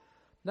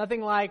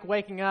Nothing like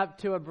waking up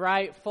to a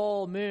bright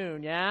full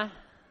moon, yeah?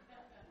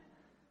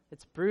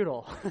 It's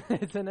brutal,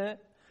 isn't it?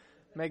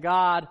 May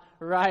God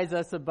rise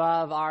us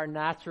above our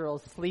natural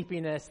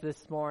sleepiness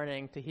this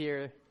morning to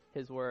hear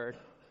His word.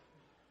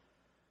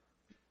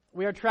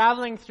 We are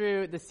traveling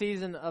through the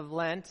season of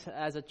Lent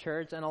as a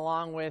church and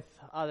along with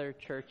other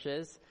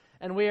churches.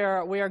 And we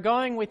are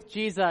going with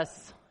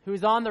Jesus,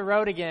 who's on the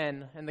road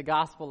again in the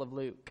Gospel of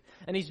Luke.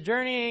 And he's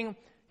journeying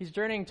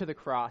to the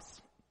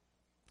cross.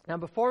 Now,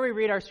 before we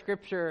read our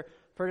scripture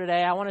for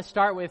today, I want to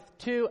start with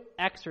two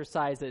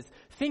exercises,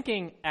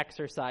 thinking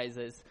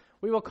exercises.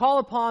 We will call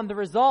upon the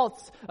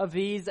results of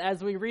these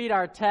as we read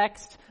our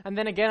text, and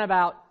then again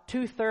about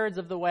 2/3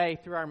 of the way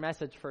through our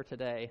message for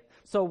today.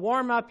 So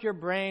warm up your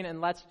brain and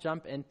let's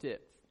jump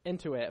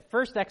into it.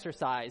 First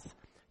exercise,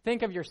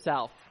 think of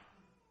yourself.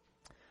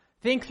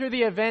 Think through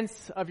the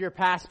events of your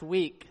past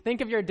week. Think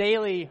of your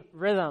daily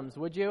rhythms,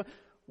 would you?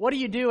 What do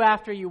you do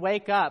after you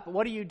wake up?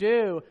 What do you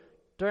do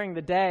during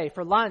the day,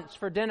 for lunch,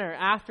 for dinner,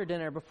 after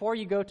dinner, before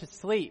you go to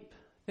sleep?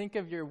 Think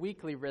of your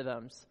weekly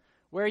rhythms.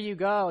 Where you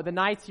go, the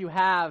nights you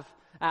have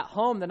at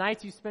home, the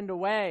nights you spend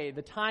away,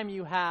 the time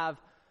you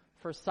have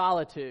for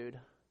solitude,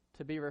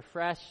 to be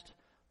refreshed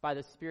by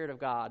the Spirit of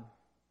God.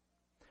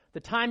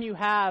 The time you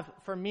have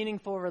for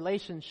meaningful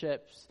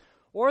relationships,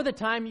 or the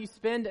time you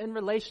spend in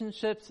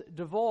relationships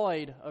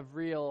devoid of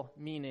real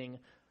meaning.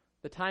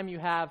 The time you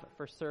have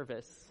for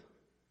service.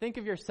 Think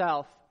of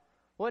yourself.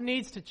 What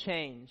needs to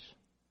change?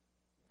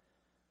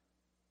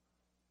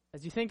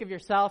 As you think of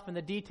yourself and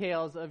the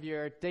details of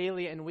your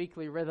daily and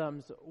weekly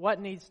rhythms, what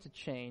needs to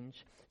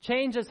change?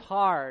 Change is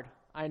hard,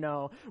 I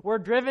know. We're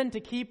driven to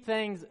keep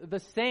things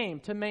the same,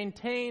 to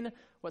maintain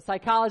what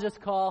psychologists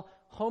call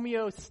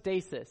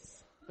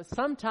homeostasis. But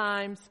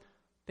sometimes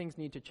things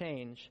need to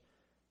change.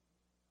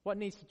 What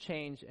needs to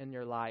change in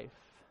your life?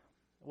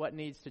 What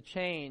needs to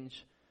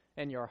change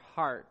in your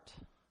heart?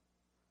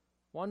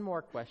 One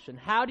more question.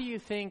 How do you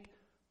think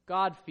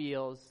God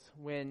feels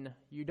when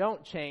you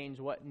don't change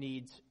what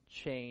needs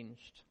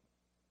changed?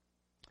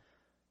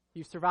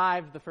 You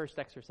survived the first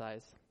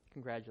exercise.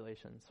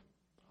 Congratulations.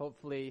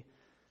 Hopefully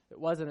it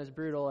wasn't as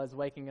brutal as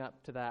waking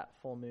up to that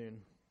full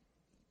moon.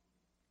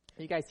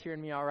 Are you guys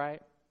hearing me all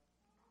right?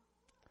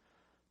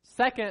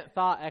 Second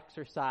thought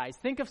exercise.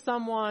 Think of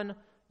someone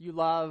you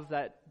love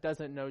that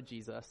doesn't know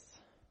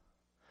Jesus.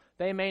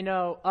 They may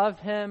know of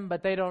Him,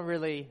 but they don't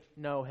really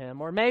know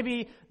Him. Or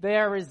maybe they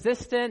are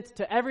resistant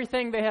to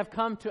everything they have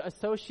come to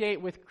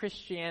associate with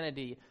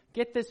Christianity.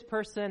 Get this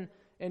person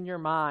in your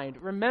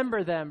mind.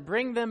 Remember them.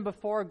 Bring them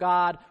before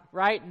God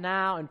right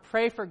now and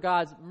pray for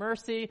God's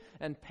mercy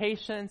and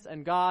patience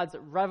and God's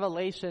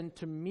revelation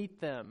to meet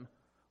them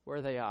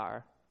where they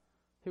are.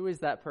 Who is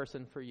that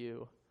person for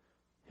you?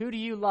 Who do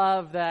you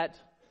love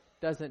that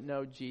doesn't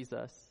know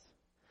Jesus?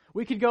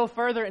 We could go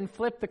further and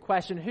flip the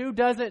question. Who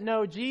doesn't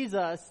know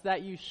Jesus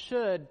that you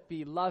should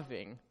be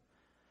loving?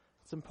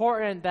 It's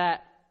important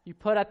that you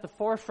put at the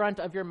forefront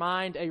of your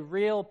mind a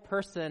real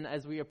person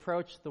as we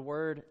approach the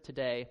Word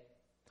today.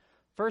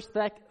 First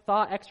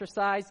thought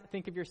exercise,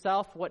 think of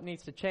yourself, what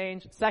needs to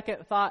change.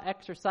 Second thought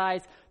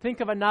exercise, think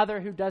of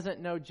another who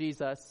doesn't know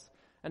Jesus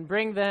and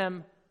bring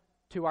them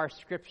to our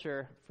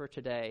scripture for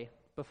today.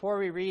 Before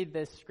we read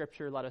this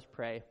scripture, let us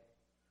pray.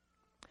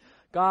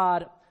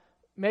 God,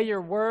 may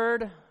your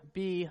word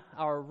be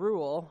our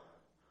rule,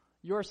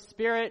 your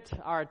Spirit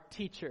our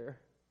teacher,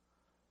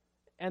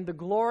 and the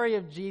glory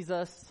of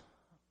Jesus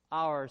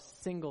our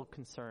single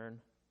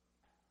concern.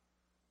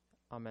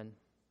 Amen.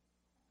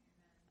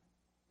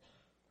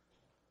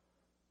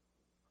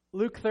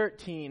 Luke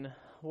 13.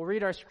 We'll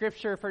read our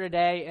scripture for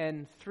today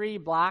in 3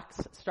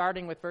 blocks,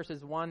 starting with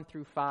verses 1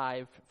 through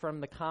 5 from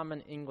the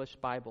Common English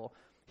Bible.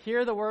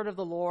 Hear the word of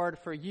the Lord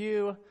for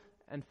you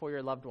and for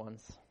your loved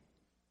ones.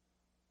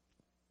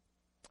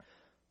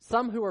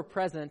 Some who were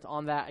present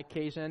on that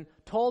occasion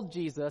told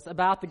Jesus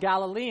about the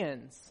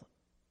Galileans,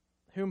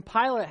 whom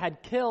Pilate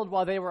had killed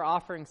while they were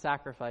offering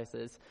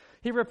sacrifices.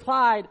 He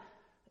replied,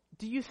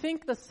 "Do you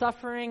think the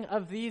suffering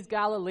of these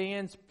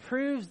Galileans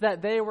proves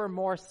that they were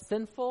more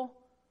sinful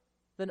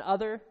than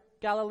other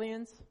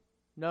Galileans?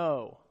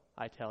 No,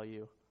 I tell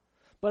you.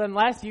 But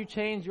unless you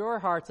change your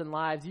hearts and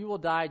lives, you will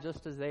die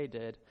just as they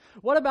did.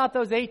 What about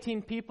those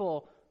 18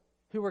 people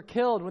who were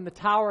killed when the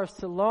Tower of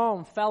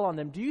Siloam fell on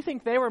them? Do you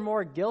think they were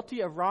more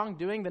guilty of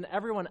wrongdoing than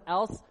everyone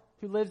else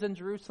who lives in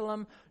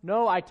Jerusalem?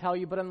 No, I tell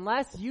you, but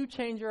unless you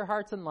change your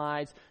hearts and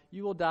lives,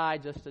 you will die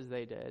just as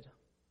they did."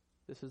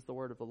 This is the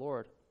word of the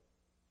Lord.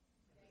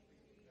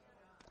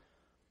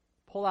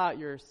 Pull out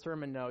your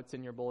sermon notes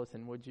in your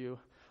bulletin, would you?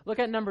 Look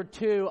at number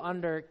 2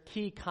 under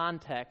key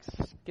context.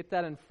 Get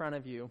that in front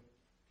of you.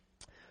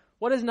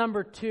 What does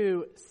number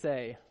 2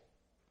 say?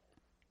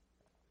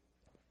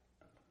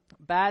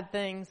 Bad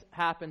things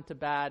happen to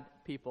bad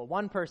people.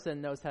 One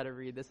person knows how to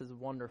read. This is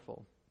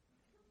wonderful.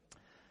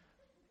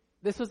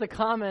 This was a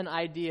common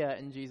idea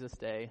in Jesus'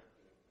 day.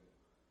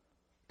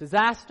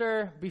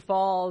 Disaster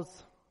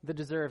befalls the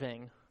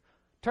deserving.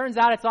 Turns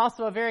out it's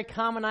also a very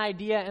common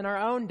idea in our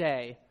own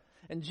day.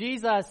 And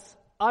Jesus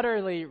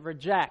utterly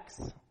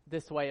rejects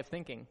this way of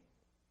thinking.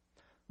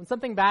 When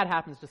something bad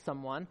happens to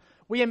someone,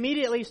 we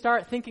immediately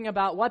start thinking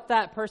about what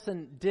that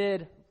person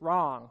did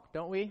wrong,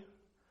 don't we?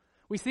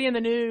 We see in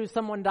the news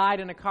someone died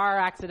in a car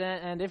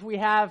accident, and if we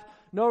have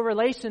no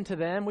relation to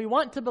them, we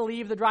want to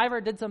believe the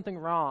driver did something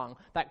wrong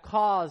that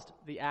caused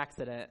the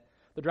accident.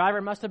 The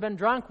driver must have been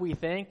drunk, we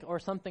think, or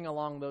something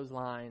along those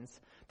lines.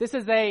 This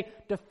is a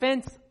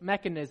defense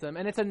mechanism,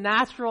 and it's a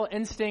natural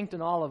instinct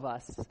in all of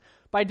us.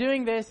 By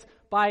doing this,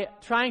 by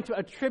trying to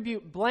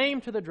attribute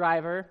blame to the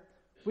driver,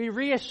 we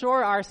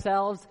reassure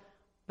ourselves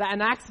that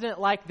an accident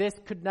like this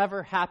could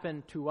never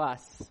happen to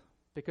us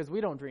because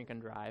we don't drink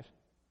and drive.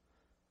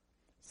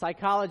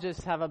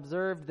 Psychologists have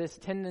observed this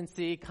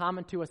tendency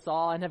common to us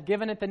all and have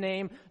given it the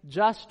name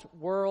just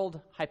world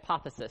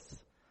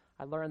hypothesis.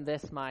 I learned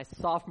this my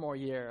sophomore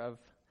year of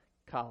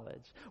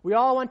college. We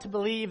all want to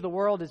believe the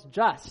world is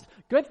just.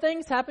 Good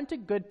things happen to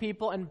good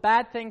people and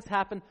bad things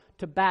happen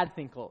to bad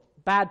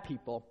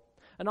people.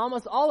 And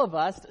almost all of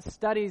us,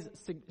 studies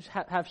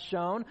have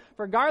shown,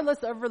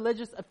 regardless of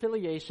religious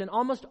affiliation,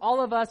 almost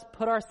all of us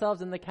put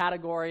ourselves in the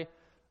category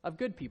of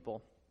good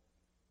people.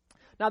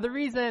 Now, the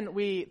reason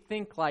we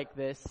think like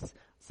this,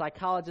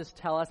 psychologists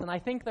tell us, and I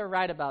think they're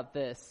right about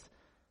this,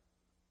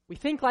 we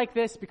think like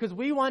this because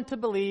we want to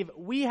believe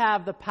we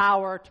have the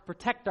power to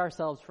protect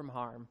ourselves from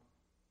harm.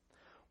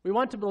 We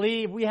want to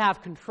believe we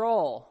have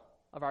control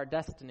of our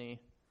destiny.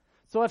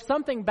 So if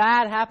something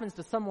bad happens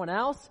to someone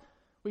else,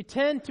 we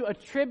tend to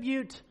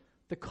attribute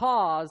the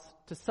cause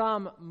to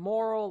some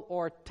moral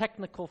or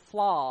technical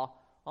flaw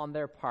on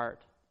their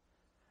part.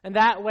 And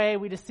that way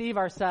we deceive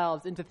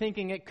ourselves into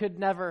thinking it could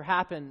never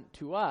happen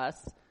to us.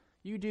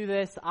 You do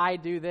this, I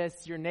do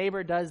this, your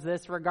neighbor does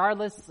this,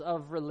 regardless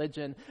of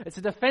religion. It's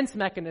a defense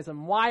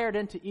mechanism wired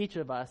into each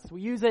of us. We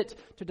use it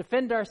to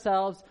defend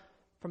ourselves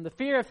from the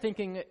fear of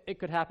thinking it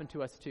could happen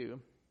to us too.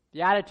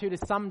 The attitude is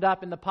summed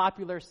up in the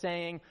popular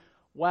saying,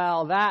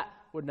 well, that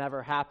would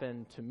never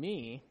happen to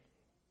me.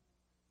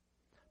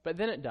 But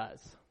then it does.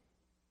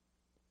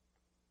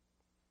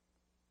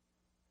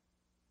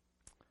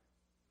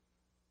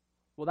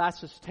 Well,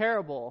 that's just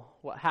terrible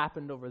what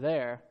happened over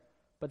there,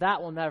 but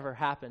that will never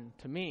happen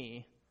to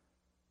me.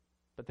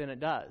 But then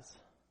it does.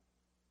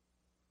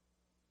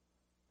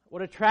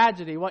 What a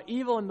tragedy, what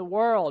evil in the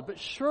world. But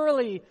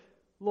surely,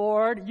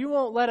 Lord, you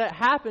won't let it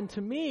happen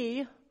to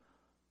me.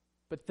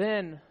 But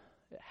then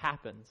it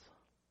happens.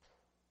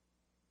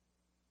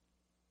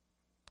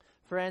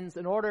 Friends,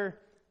 in order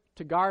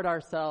to guard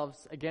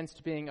ourselves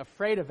against being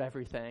afraid of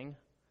everything,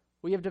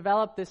 we have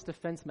developed this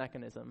defense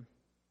mechanism.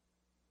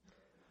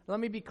 Let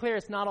me be clear,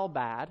 it's not all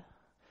bad.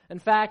 In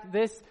fact,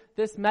 this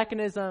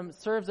mechanism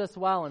serves us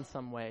well in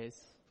some ways.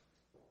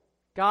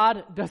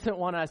 God doesn't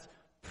want us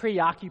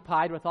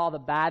preoccupied with all the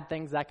bad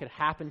things that could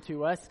happen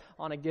to us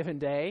on a given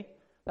day.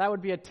 That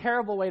would be a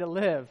terrible way to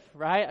live,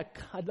 right?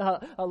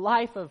 A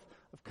life of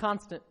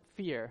constant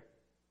fear.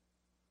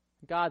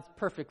 God's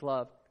perfect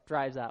love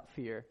drives out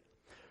fear.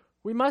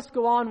 We must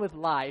go on with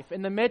life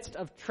in the midst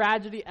of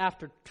tragedy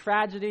after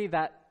tragedy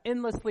that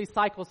endlessly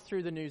cycles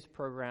through the news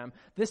program.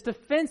 This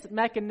defense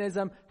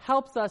mechanism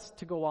helps us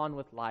to go on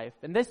with life.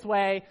 In this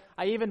way,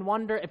 I even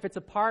wonder if it's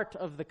a part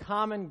of the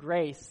common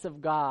grace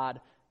of God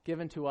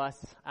given to us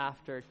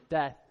after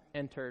death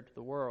entered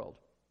the world.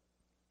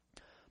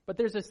 But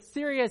there's a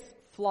serious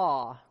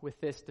flaw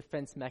with this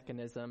defense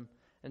mechanism,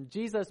 and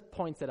Jesus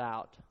points it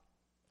out.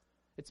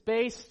 It's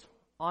based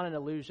on an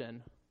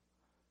illusion.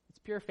 It's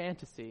pure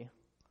fantasy.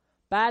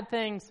 Bad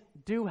things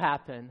do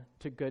happen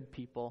to good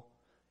people,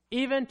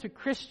 even to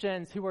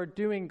Christians who are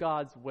doing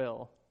God's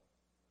will.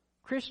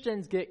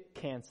 Christians get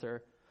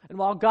cancer, and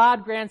while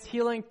God grants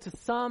healing to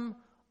some,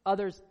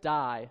 others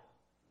die.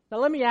 Now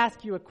let me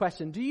ask you a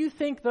question. Do you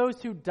think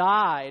those who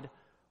died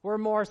were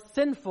more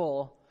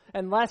sinful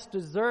and less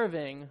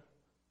deserving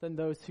than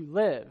those who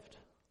lived?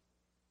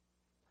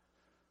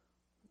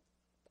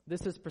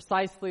 This is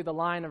precisely the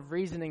line of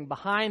reasoning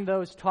behind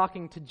those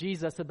talking to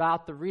Jesus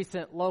about the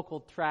recent local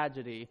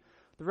tragedy.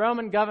 The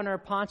Roman governor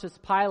Pontius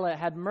Pilate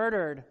had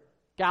murdered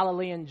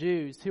Galilean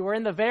Jews who were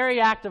in the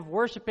very act of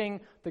worshiping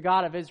the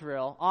God of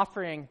Israel,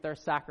 offering their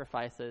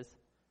sacrifices.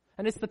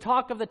 And it's the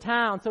talk of the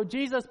town. So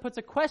Jesus puts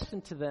a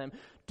question to them.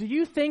 Do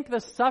you think the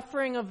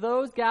suffering of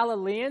those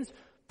Galileans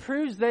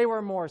proves they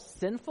were more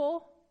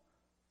sinful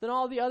than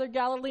all the other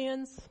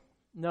Galileans?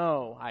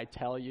 No, I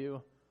tell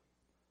you.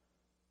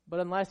 But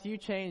unless you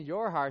change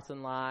your hearts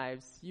and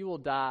lives, you will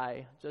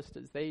die just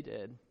as they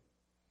did.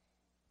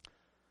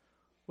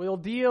 We'll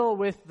deal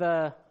with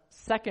the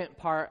second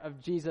part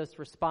of Jesus'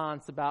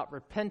 response about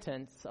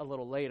repentance a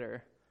little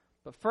later.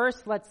 But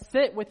first, let's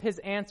sit with his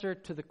answer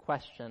to the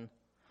question.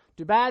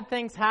 Do bad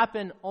things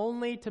happen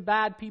only to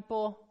bad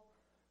people?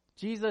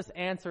 Jesus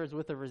answers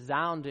with a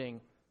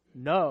resounding,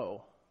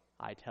 no,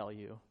 I tell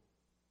you.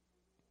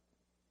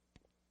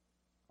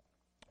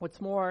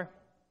 What's more,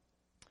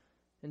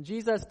 and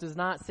Jesus does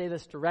not say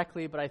this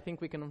directly, but I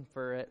think we can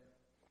infer it.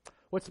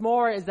 What's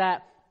more is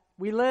that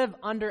we live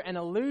under an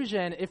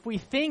illusion if we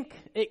think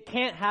it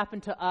can't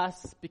happen to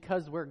us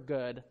because we're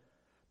good,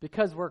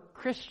 because we're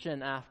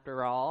Christian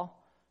after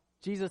all.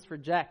 Jesus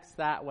rejects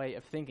that way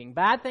of thinking.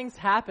 Bad things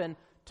happen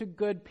to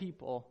good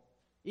people,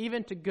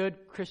 even to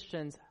good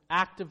Christians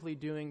actively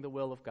doing the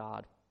will of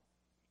God.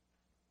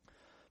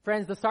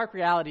 Friends, the stark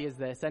reality is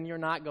this, and you're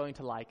not going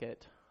to like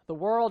it. The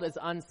world is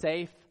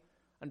unsafe,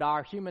 and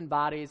our human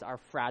bodies are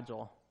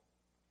fragile.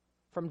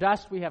 From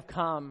dust we have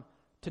come,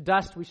 to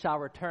dust we shall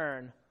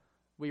return,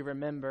 we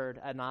remembered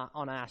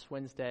on Ash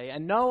Wednesday.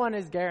 And no one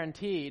is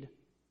guaranteed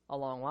a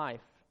long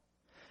life.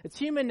 It's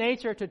human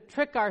nature to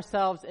trick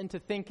ourselves into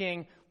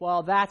thinking,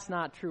 well, that's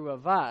not true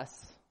of us.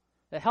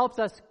 It helps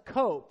us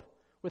cope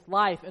with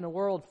life in a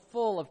world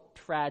full of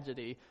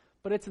tragedy,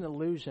 but it's an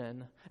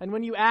illusion. And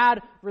when you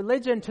add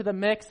religion to the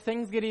mix,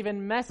 things get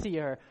even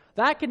messier.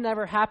 That could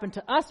never happen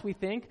to us, we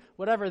think,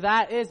 whatever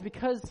that is,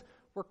 because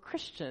we're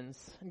Christians,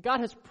 and God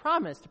has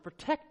promised to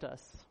protect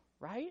us,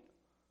 right?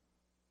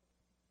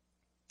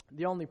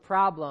 The only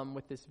problem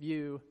with this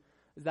view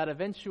is that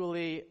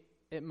eventually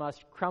it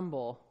must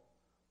crumble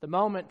the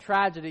moment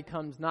tragedy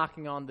comes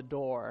knocking on the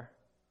door.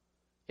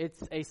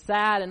 It's a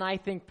sad and I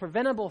think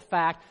preventable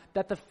fact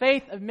that the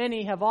faith of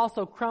many have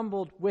also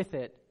crumbled with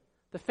it.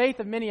 The faith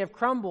of many have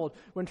crumbled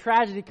when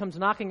tragedy comes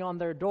knocking on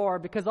their door,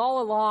 because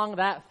all along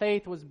that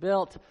faith was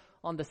built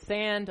on the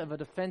sand of a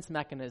defense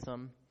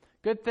mechanism.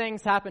 Good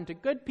things happen to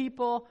good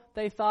people,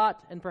 they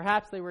thought, and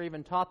perhaps they were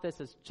even taught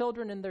this as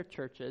children in their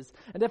churches.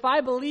 And if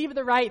I believe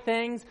the right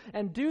things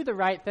and do the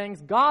right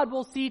things, God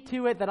will see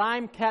to it that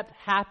I'm kept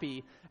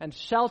happy and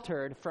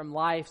sheltered from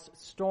life's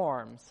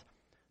storms.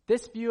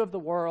 This view of the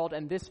world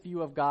and this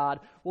view of God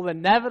will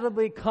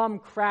inevitably come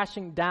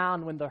crashing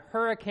down when the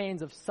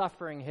hurricanes of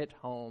suffering hit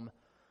home.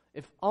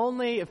 If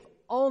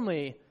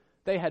only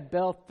they had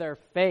built their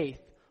faith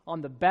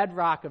on the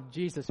bedrock of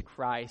Jesus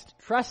Christ,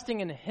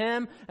 trusting in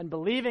Him and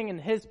believing in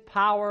His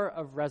power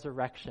of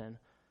resurrection.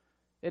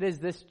 It is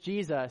this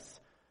Jesus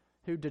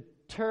who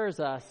deters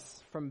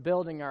us from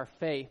building our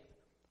faith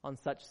on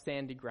such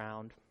sandy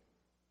ground.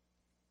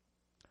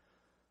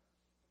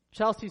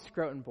 Chelsea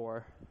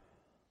Scrotenboer.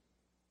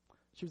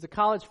 She was a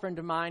college friend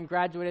of mine,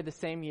 graduated the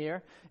same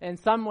year. In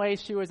some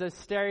ways, she was a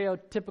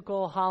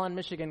stereotypical Holland,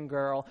 Michigan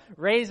girl,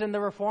 raised in the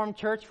Reformed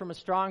Church from a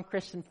strong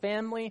Christian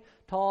family,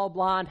 tall,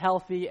 blonde,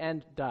 healthy,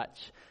 and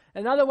Dutch.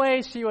 In other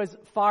ways, she was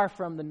far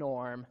from the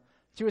norm.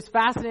 She was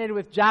fascinated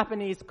with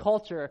Japanese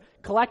culture,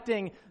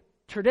 collecting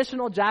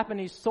traditional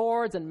Japanese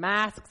swords and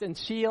masks and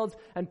shields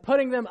and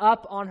putting them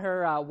up on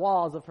her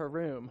walls of her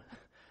room.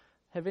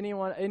 Have any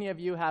of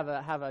you have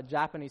a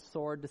Japanese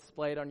sword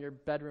displayed on your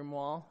bedroom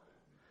wall?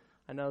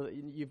 I know that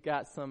you've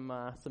got some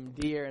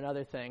deer and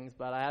other things,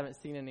 but I haven't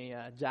seen any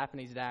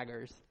Japanese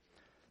daggers.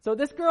 So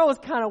this girl was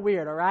kind of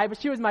weird, all right? But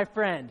she was my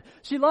friend.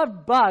 She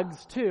loved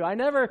bugs, too. I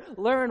never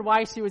learned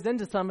why she was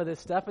into some of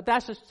this stuff, but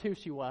that's just who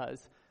she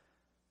was.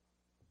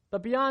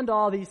 But beyond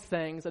all these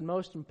things, and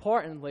most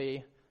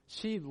importantly,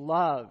 she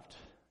loved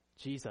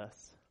Jesus.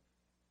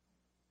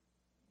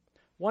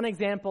 One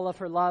example of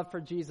her love for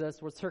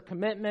Jesus was her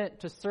commitment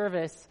to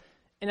service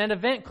in an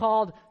event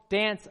called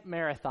Dance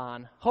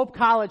Marathon. Hope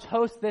College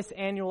hosts this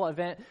annual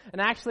event,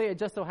 and actually it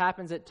just so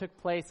happens it took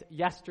place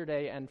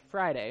yesterday and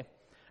Friday.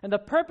 And the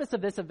purpose of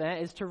this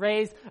event is to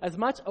raise as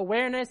much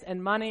awareness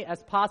and money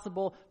as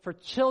possible for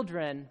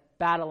children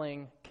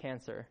battling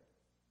cancer.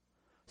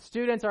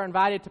 Students are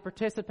invited to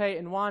participate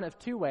in one of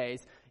two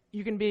ways.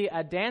 You can be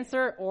a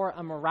dancer or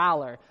a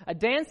moraler. A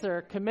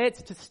dancer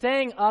commits to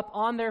staying up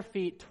on their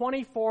feet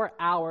 24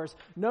 hours,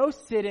 no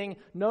sitting,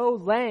 no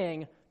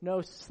laying,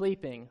 no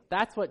sleeping.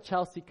 That's what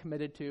Chelsea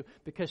committed to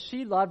because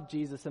she loved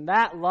Jesus, and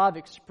that love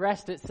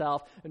expressed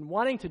itself in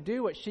wanting to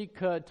do what she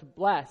could to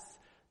bless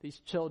these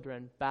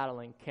children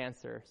battling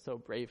cancer so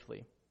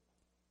bravely.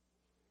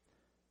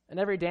 And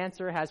every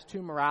dancer has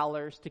two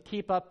moralers to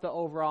keep up the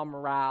overall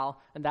morale,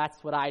 and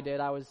that's what I did.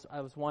 I was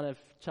one of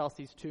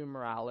Chelsea's two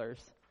moralers.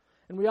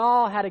 And we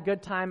all had a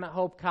good time at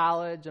Hope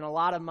College, and a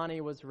lot of money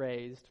was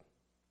raised.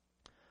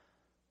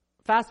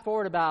 Fast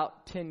forward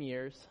about 10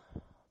 years.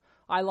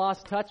 I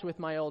lost touch with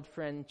my old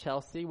friend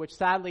Chelsea, which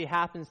sadly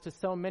happens to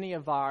so many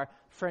of our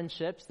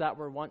friendships that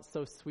were once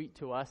so sweet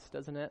to us,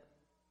 doesn't it?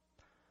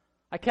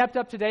 I kept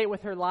up to date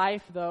with her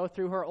life, though,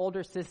 through her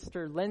older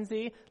sister,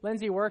 Lindsay.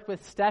 Lindsay worked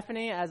with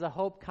Stephanie as a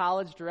Hope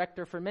College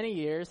director for many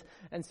years,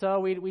 and so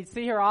we'd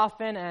see her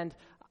often, and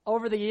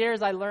over the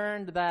years I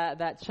learned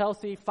that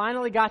Chelsea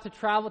finally got to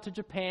travel to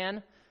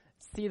Japan,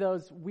 see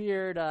those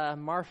weird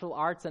martial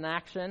arts in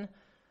action.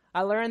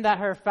 I learned that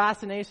her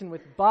fascination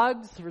with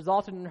bugs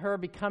resulted in her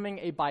becoming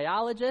a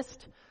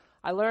biologist.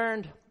 I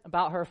learned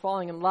about her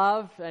falling in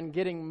love and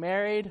getting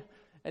married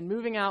and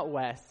moving out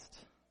west.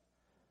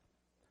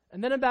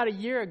 And then about a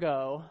year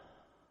ago,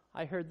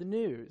 I heard the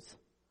news.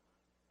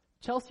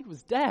 Chelsea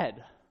was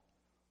dead.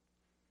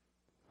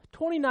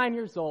 29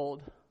 years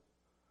old,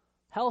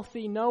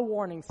 healthy, no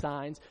warning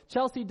signs.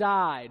 Chelsea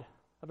died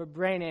of a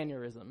brain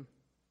aneurysm.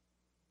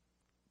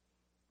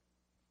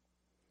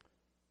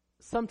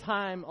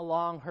 Sometime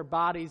along her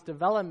body's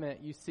development,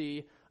 you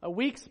see, a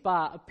weak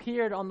spot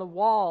appeared on the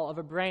wall of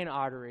a brain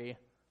artery.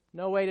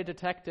 No way to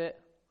detect it,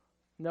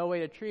 no way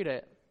to treat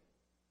it.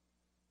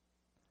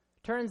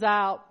 Turns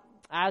out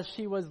as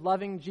she was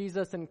loving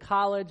Jesus in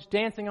college,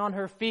 dancing on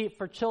her feet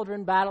for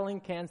children battling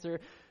cancer,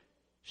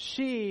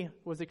 she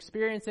was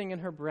experiencing in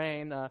her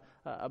brain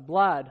a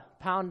blood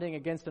pounding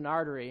against an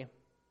artery,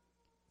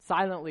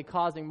 silently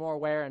causing more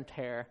wear and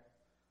tear.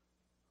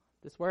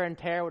 This wear and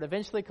tear would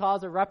eventually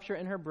cause a rupture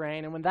in her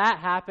brain, and when that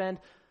happened,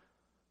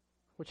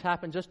 which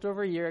happened just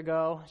over a year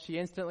ago, she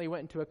instantly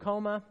went into a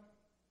coma.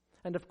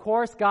 And of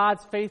course,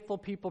 God's faithful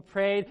people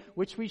prayed,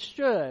 which we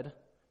should,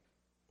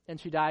 and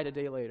she died a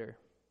day later.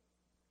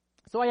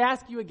 So I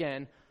ask you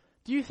again,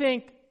 do you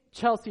think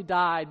Chelsea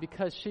died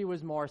because she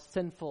was more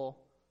sinful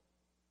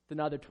than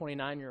other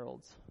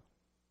 29-year-olds?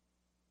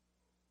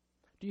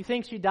 Do you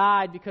think she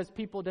died because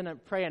people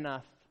didn't pray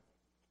enough?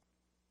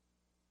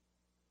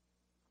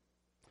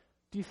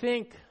 Do you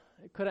think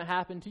it couldn't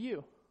happen to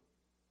you?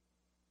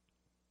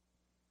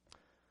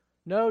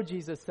 No,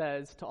 Jesus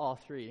says to all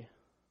three.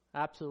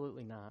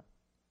 Absolutely not.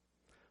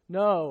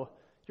 No,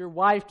 your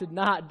wife did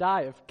not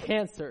die of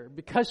cancer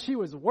because she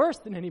was worse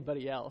than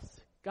anybody else.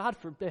 God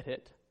forbid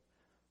it.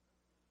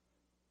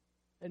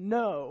 And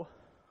no,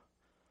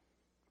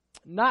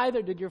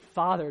 neither did your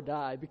father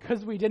die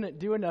because we didn't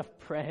do enough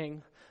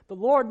praying. The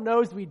Lord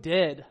knows we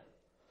did.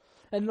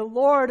 And the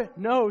Lord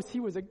knows he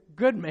was a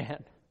good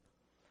man.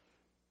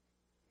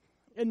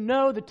 And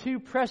no, the two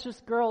precious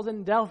girls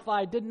in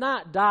Delphi did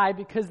not die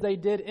because they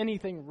did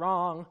anything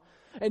wrong.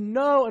 And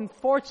no,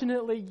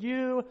 unfortunately,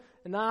 you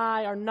and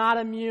I are not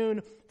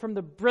immune from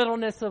the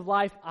brittleness of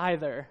life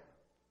either.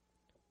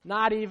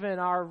 Not even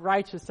our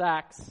righteous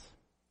acts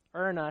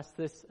earn us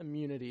this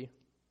immunity.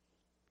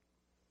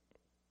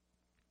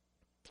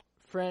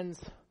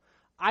 Friends,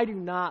 I do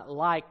not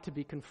like to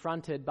be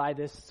confronted by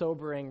this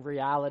sobering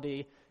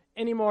reality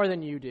any more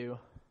than you do.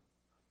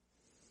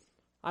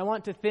 I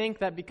want to think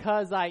that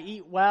because I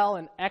eat well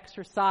and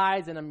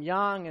exercise and I'm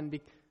young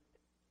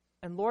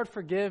and Lord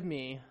forgive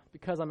me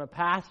because I'm a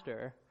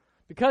pastor,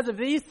 because of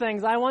these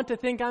things I want to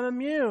think I'm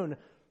immune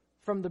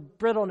from the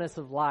brittleness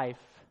of life.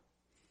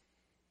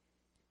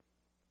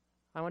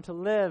 I want to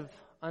live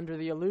under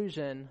the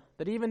illusion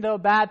that even though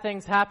bad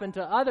things happen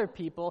to other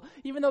people,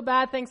 even though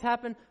bad things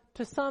happen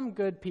to some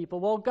good people,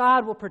 well,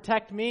 God will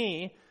protect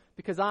me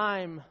because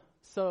I'm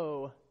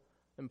so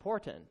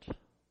important,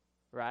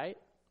 right?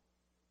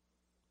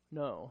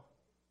 No,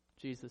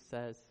 Jesus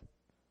says.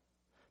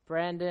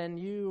 Brandon,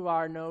 you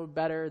are no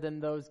better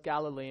than those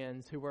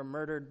Galileans who were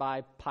murdered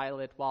by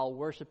Pilate while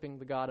worshiping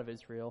the God of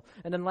Israel.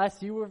 And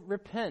unless you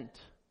repent,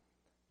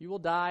 you will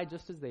die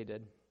just as they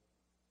did.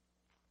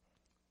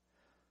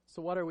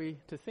 So what are we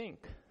to think?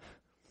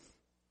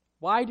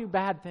 Why do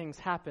bad things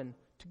happen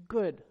to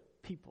good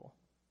people?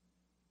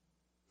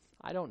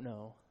 I don't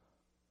know.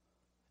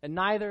 And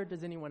neither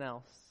does anyone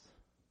else.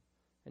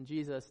 And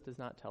Jesus does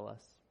not tell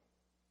us.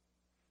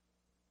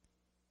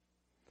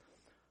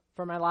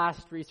 For my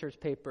last research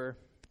paper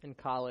in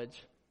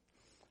college,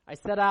 I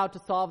set out to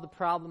solve the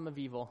problem of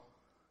evil.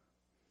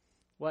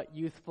 What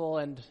youthful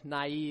and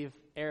naive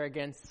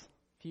arrogance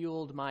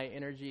fueled my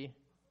energy.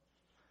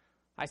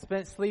 I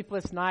spent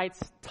sleepless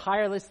nights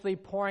tirelessly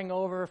poring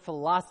over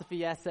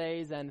philosophy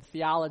essays and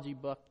theology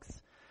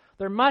books.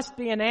 There must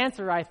be an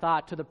answer, I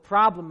thought, to the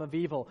problem of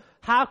evil.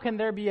 How can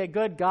there be a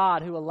good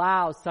God who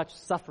allows such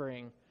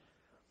suffering?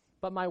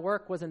 But my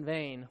work was in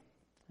vain,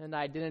 and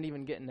I didn't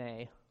even get an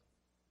A.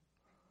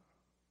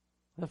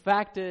 The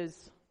fact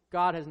is,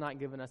 God has not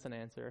given us an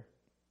answer,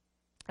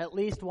 at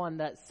least one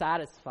that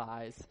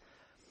satisfies.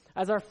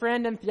 As our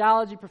friend and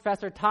theology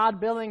professor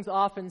Todd Billings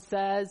often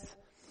says,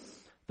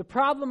 the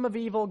problem of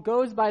evil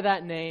goes by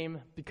that name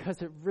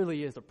because it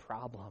really is a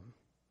problem.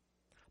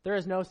 There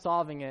is no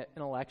solving it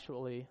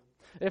intellectually.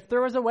 If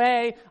there was a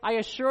way, I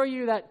assure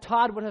you that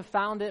Todd would have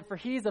found it, for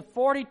he's a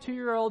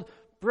 42-year-old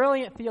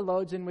brilliant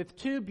theologian with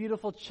two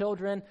beautiful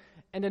children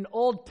and an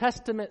Old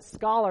Testament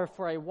scholar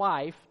for a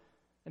wife,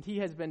 and he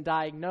has been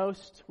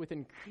diagnosed with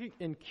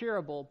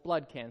incurable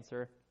blood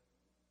cancer.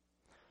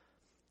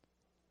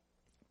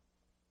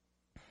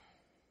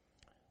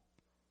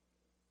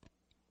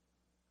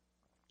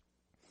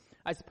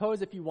 I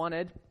suppose if you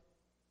wanted,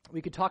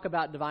 we could talk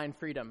about divine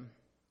freedom.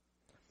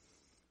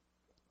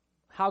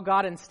 How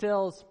God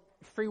instills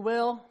free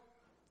will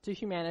to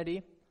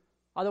humanity.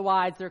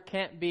 Otherwise, there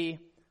can't be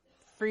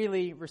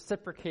freely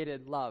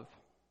reciprocated love.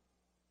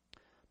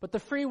 But the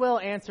free will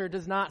answer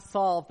does not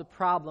solve the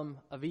problem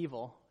of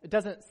evil. It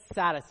doesn't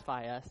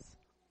satisfy us.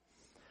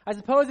 I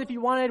suppose if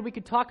you wanted, we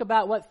could talk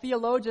about what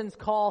theologians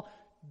call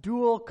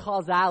dual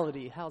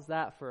causality. How's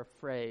that for a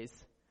phrase?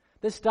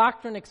 This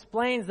doctrine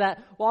explains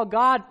that while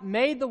God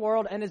made the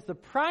world and is the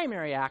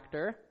primary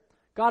actor,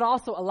 God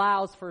also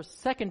allows for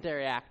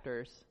secondary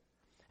actors.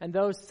 And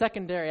those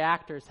secondary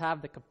actors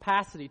have the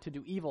capacity to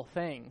do evil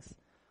things,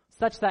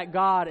 such that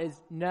God is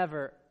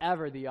never,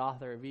 ever the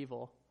author of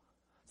evil.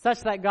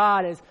 Such that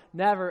God is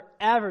never,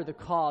 ever the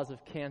cause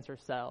of cancer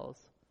cells.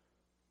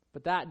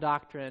 But that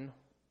doctrine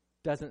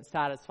doesn't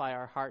satisfy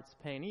our heart's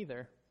pain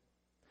either.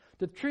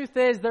 The truth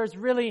is, there's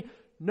really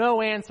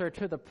no answer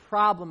to the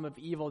problem of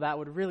evil that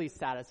would really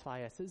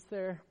satisfy us, is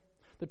there?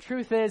 The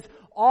truth is,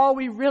 all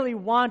we really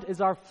want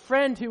is our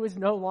friend who is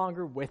no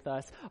longer with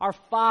us, our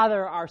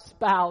father, our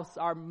spouse,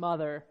 our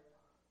mother.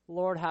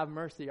 Lord, have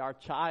mercy, our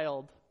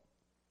child.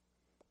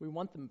 We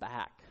want them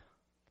back.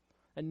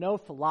 And no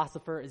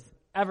philosopher is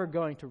ever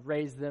going to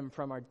raise them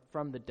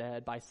from the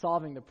dead by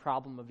solving the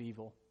problem of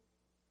evil.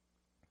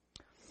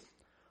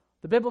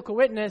 The biblical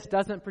witness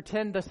doesn't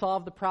pretend to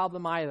solve the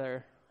problem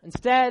either.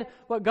 Instead,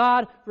 what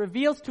God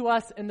reveals to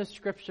us in the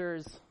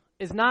Scriptures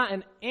is not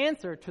an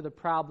answer to the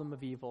problem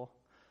of evil,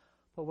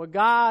 but what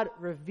God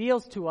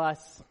reveals to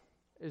us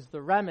is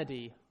the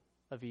remedy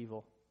of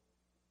evil.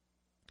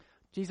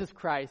 Jesus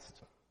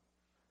Christ,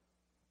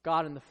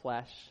 God in the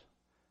flesh.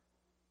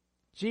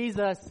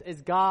 Jesus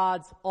is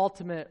God's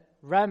ultimate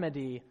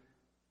remedy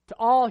to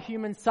all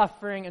human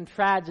suffering and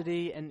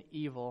tragedy and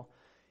evil,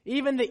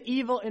 even the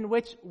evil in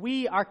which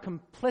we are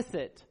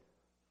complicit,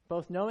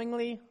 both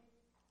knowingly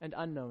and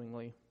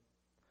unknowingly.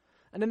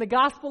 And in the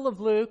Gospel of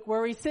Luke,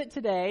 where we sit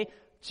today,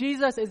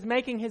 Jesus is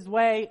making his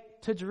way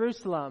to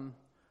Jerusalem,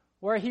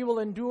 where he will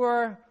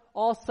endure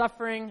all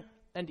suffering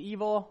and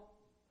evil,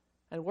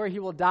 and where he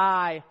will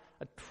die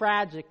a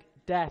tragic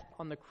death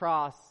on the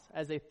cross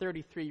as a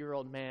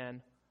 33-year-old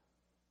man.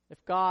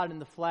 If God in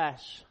the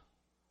flesh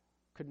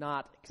could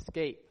not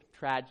escape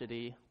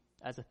tragedy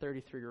as a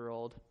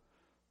 33-year-old,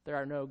 there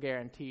are no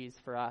guarantees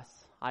for us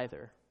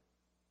either.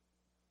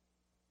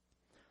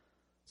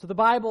 So the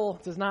Bible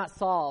does not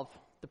solve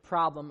the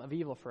problem of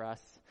evil for us.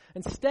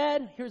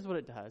 Instead, here's what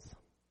it does.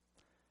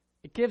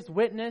 It gives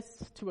witness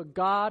to a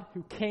God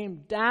who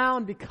came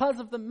down because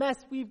of the mess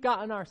we've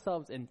gotten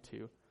ourselves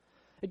into.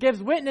 It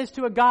gives witness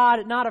to a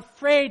God not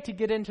afraid to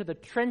get into the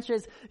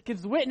trenches. It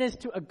gives witness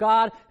to a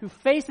God who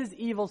faces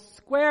evil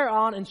square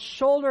on and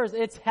shoulders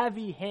its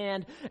heavy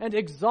hand and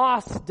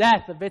exhausts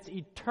death of its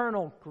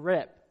eternal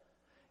grip.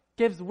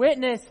 Gives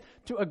witness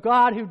to a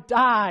God who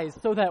dies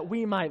so that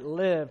we might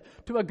live,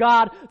 to a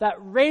God that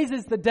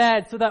raises the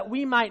dead so that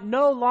we might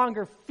no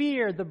longer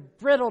fear the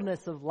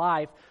brittleness of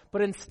life,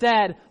 but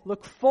instead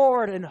look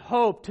forward in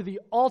hope to the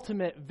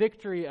ultimate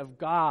victory of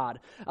God.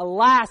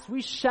 Alas,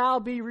 we shall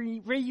be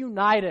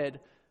reunited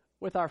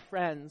with our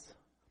friends,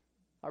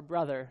 our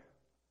brother,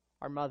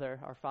 our mother,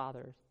 our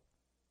fathers.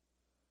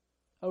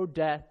 O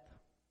death,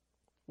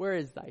 where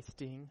is thy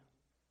sting?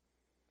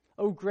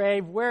 O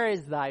grave, where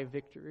is thy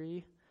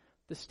victory?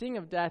 The sting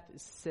of death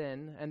is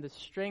sin, and the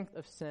strength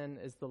of sin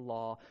is the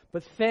law.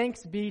 But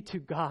thanks be to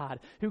God,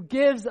 who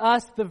gives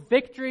us the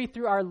victory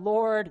through our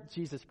Lord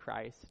Jesus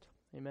Christ.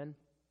 Amen.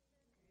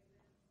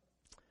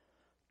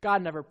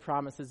 God never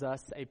promises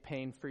us a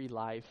pain-free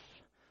life,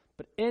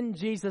 but in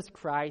Jesus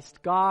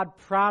Christ, God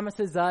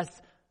promises us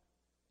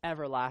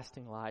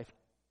everlasting life,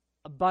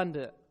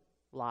 abundant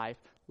life,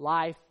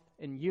 life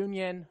in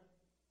union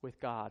with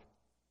God.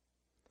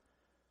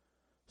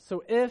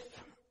 So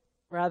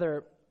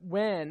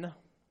when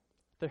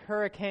the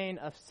hurricane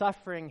of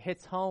suffering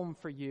hits home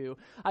for you,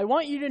 I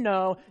want you to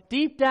know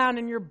deep down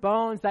in your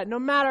bones that no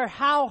matter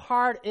how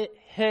hard it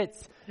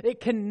hits, it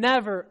can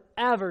never,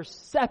 ever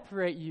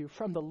separate you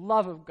from the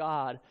love of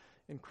God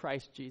in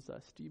Christ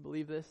Jesus. Do you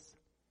believe this?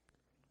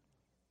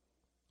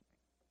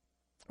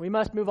 We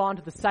must move on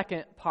to the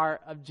second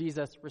part of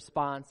Jesus'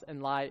 response in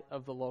light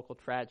of the local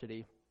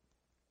tragedy.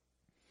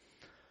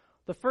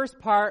 The first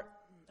part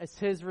is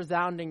his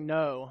resounding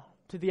no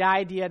to the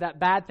idea that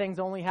bad things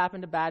only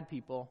happen to bad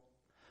people.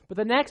 But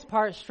the next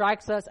part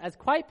strikes us as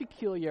quite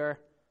peculiar,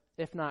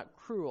 if not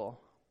cruel.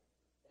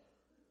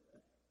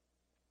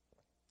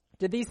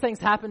 Did these things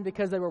happen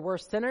because they were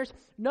worse sinners?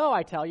 No,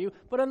 I tell you,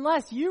 but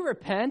unless you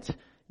repent,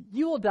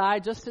 you will die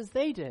just as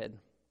they did.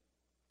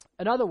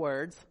 In other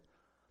words,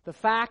 the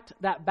fact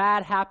that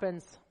bad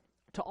happens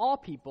to all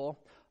people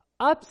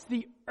ups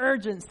the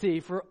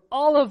urgency for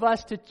all of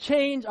us to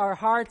change our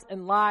hearts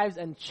and lives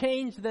and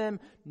change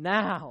them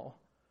now.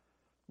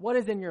 What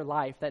is in your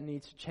life that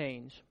needs to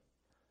change?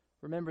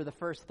 Remember the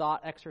first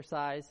thought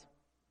exercise?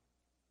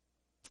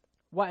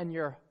 What in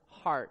your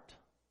heart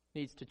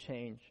needs to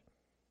change?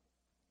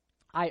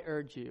 I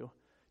urge you.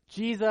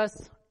 Jesus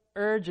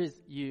urges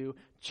you.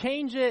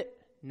 Change it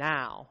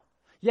now.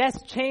 Yes,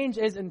 change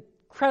is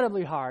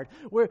incredibly hard.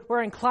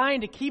 We're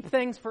inclined to keep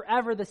things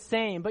forever the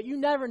same, but you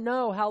never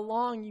know how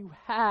long you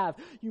have.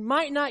 You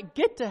might not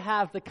get to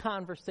have the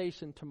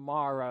conversation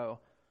tomorrow.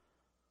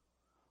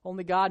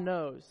 Only God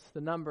knows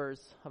the numbers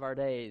of our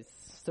days.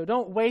 So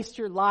don't waste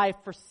your life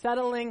for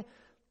settling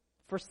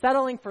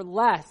for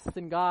less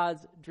than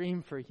God's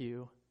dream for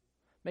you.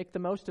 Make the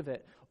most of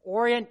it.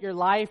 Orient your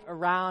life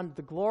around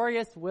the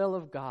glorious will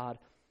of God.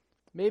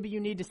 Maybe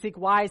you need to seek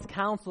wise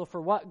counsel for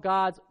what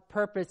God's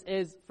purpose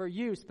is for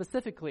you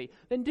specifically.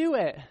 Then do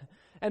it.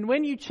 And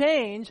when you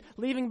change,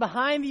 leaving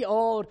behind the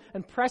old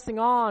and pressing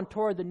on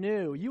toward the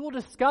new, you will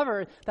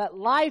discover that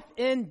life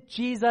in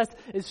Jesus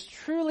is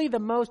truly the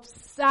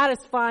most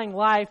satisfying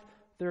life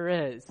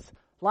there is.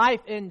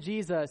 Life in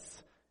Jesus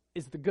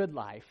is the good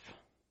life.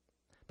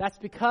 That's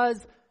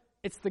because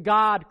it's the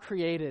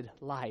God-created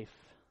life.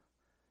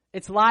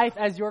 It's life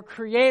as your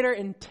Creator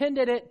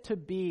intended it to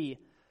be.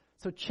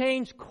 So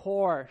change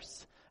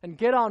course and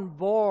get on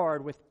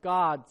board with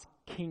God's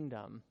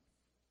kingdom.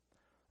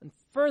 And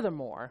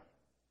furthermore,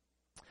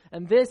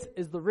 and this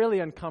is the really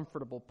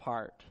uncomfortable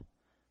part,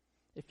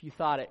 if you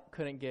thought it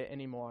couldn't get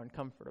any more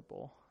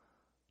uncomfortable,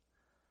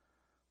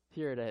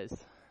 here it is.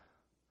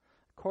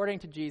 According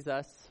to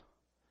Jesus,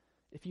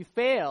 if you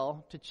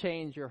fail to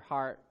change your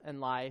heart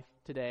and life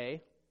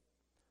today,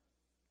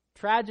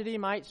 tragedy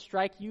might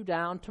strike you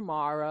down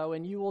tomorrow,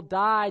 and you will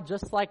die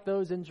just like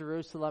those in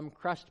Jerusalem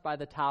crushed by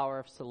the Tower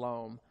of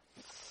Siloam.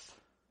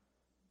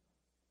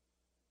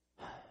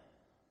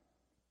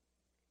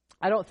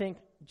 I don't think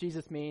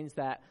Jesus means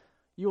that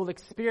you will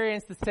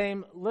experience the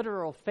same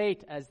literal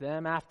fate as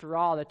them. After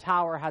all, the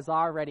tower has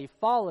already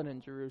fallen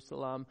in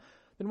Jerusalem.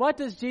 Then what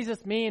does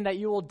Jesus mean that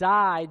you will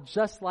die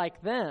just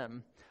like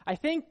them? I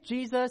think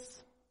Jesus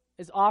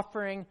is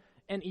offering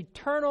an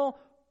eternal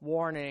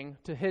warning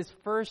to his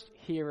first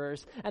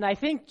hearers, and I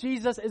think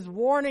Jesus is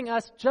warning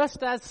us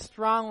just as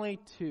strongly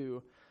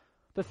too.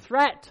 The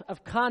threat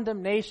of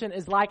condemnation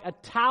is like a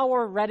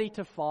tower ready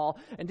to fall,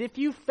 and if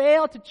you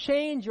fail to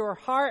change your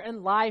heart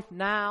and life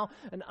now,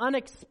 and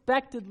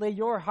unexpectedly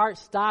your heart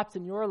stops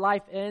and your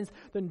life ends,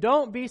 then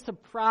don't be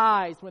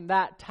surprised when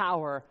that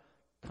tower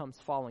comes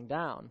falling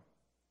down.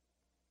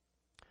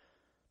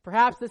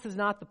 Perhaps this is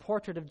not the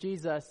portrait of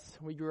Jesus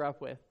we grew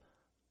up with.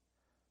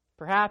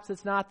 Perhaps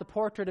it's not the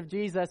portrait of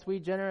Jesus we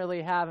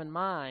generally have in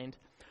mind.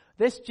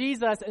 This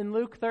Jesus in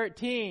Luke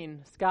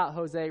 13, Scott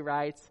Jose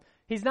writes,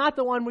 he's not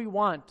the one we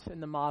want in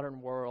the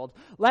modern world.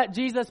 Let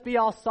Jesus be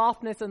all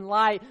softness and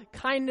light,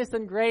 kindness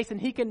and grace, and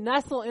he can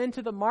nestle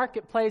into the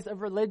marketplace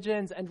of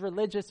religions and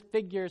religious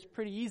figures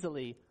pretty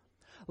easily.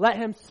 Let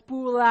him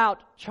spool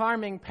out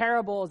charming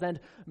parables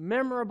and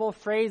memorable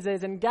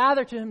phrases and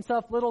gather to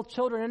himself little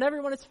children, and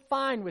everyone is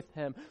fine with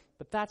him.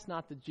 But that's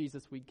not the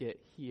Jesus we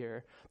get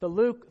here. The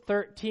Luke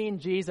 13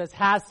 Jesus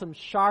has some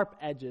sharp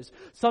edges,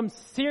 some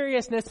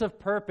seriousness of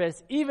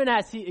purpose, even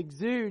as he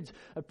exudes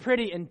a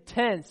pretty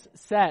intense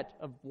set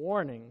of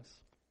warnings.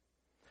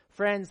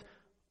 Friends,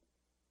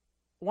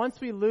 once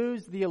we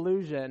lose the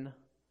illusion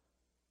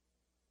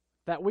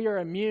that we are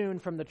immune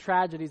from the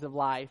tragedies of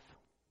life,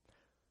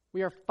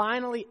 we are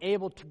finally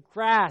able to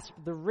grasp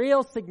the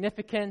real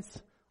significance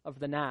of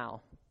the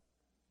now.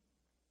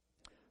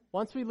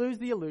 Once we lose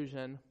the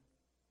illusion,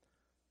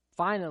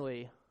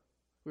 finally,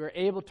 we are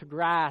able to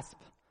grasp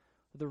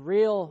the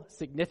real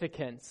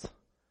significance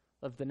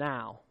of the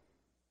now.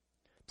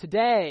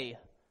 Today,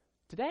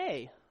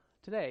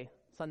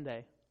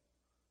 Sunday,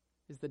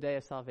 is the day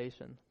of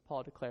salvation,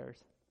 Paul declares.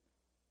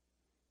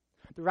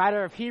 The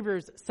writer of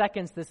Hebrews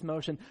seconds this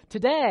motion.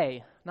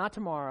 Today, not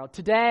tomorrow.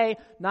 Today,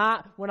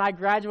 not when I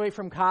graduate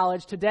from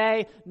college.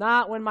 Today,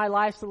 not when my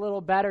life's a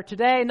little better.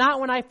 Today, not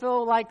when I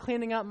feel like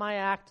cleaning up my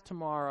act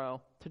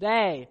tomorrow.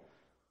 Today,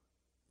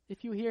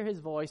 if you hear his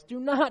voice, do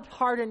not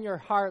harden your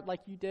heart like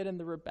you did in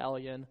the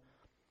rebellion.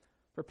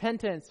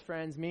 Repentance,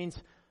 friends,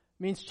 means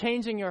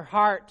changing your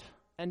heart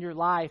and your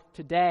life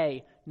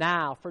today,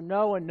 now, for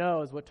no one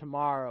knows what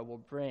tomorrow will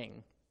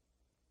bring.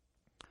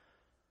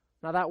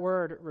 Now, that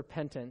word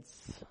repentance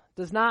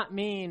does not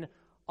mean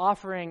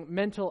offering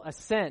mental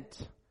assent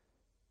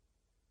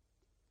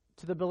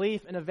to the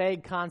belief in a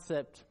vague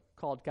concept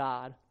called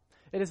God.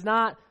 It is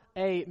not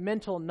a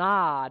mental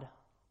nod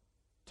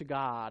to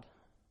God.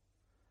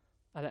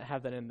 I didn't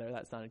have that in there.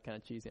 That sounded kind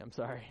of cheesy. I'm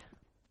sorry.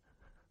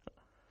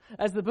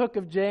 As the book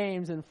of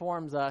James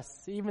informs us,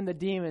 even the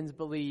demons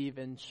believe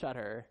and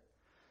shudder.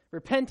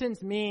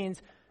 Repentance means,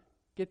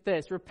 get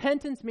this,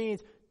 repentance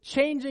means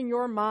changing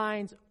your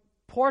mind's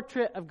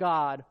portrait of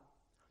God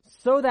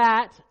so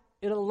that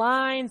it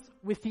aligns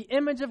with the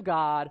image of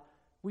God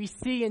we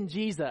see in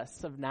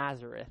Jesus of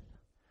Nazareth.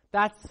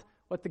 That's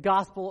what the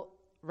gospel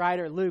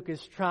writer Luke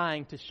is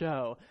trying to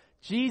show.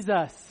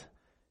 Jesus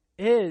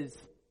is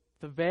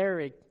the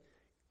very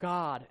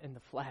God in the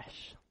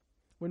flesh.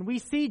 When we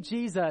see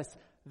Jesus,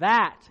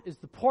 that is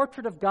the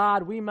portrait of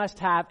God we must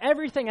have.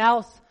 Everything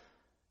else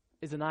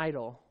is an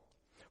idol.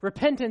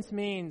 Repentance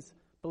means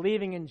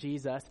believing in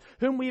Jesus,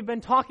 whom we've been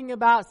talking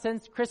about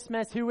since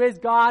Christmas, who is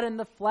God in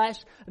the flesh,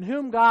 and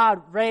whom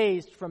God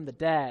raised from the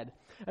dead.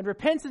 And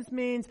repentance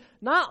means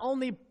not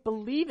only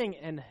believing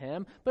in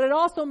him, but it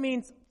also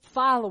means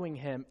following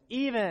him,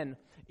 even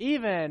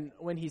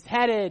when he's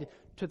headed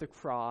to the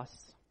cross.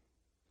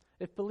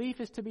 If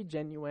belief is to be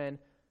genuine,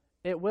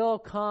 it will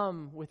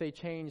come with a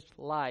changed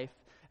life,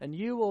 and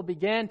you will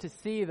begin to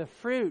see the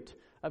fruit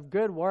of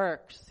good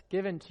works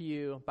given to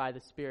you by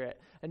the Spirit.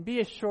 And be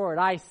assured,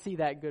 I see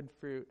that good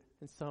fruit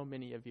in so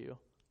many of you.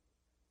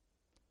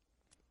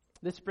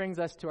 This brings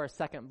us to our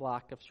second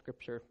block of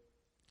Scripture.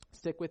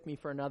 Stick with me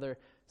for another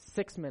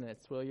 6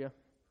 minutes, will you?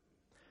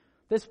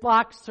 This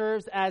block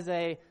serves as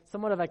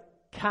somewhat of a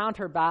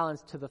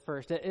counterbalance to the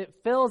first. It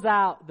fills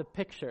out the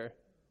picture.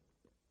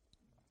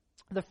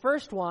 The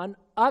first one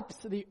ups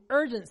the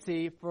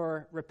urgency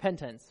for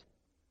repentance,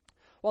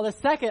 while the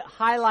second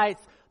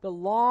highlights the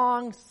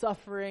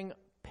long-suffering,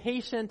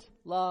 patient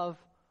love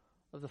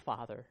of the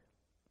Father.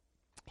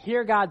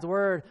 Hear God's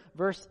word,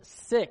 verse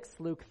 6,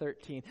 Luke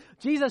 13.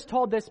 Jesus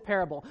told this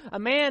parable. A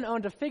man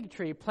owned a fig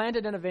tree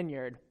planted in a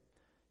vineyard.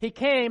 He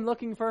came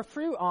looking for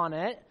fruit on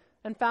it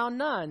and found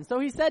none. So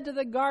he said to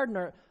the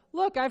gardener,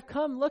 "Look, I've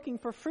come looking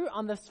for fruit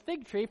on this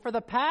fig tree for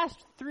the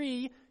past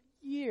 3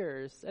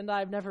 years, and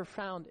I've never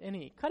found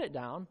any. Cut it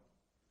down.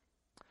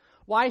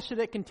 Why should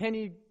it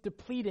continue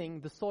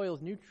depleting the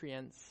soil's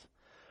nutrients?"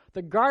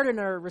 The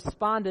gardener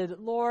responded,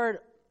 "Lord,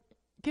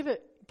 give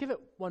it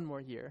 1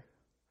 more year,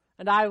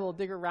 and I will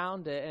dig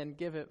around it and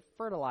give it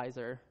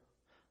fertilizer.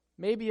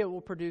 Maybe it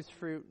will produce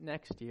fruit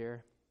next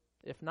year.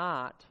 If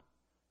not,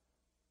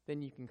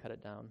 then you can cut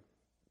it down."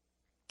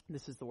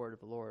 This is the word of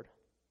the Lord.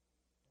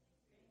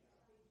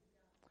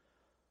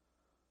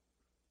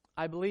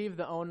 I believe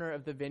the owner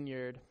of the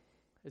vineyard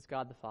is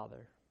God the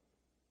Father.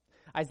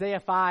 Isaiah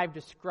 5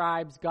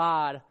 describes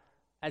God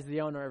as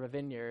the owner of a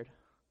vineyard.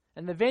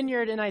 And the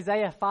vineyard in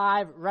Isaiah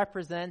 5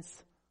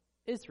 represents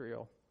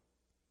Israel.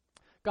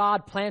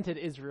 God planted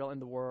Israel in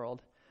the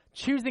world,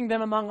 choosing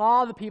them among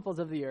all the peoples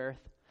of the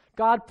earth.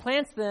 God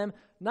plants them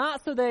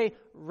not so they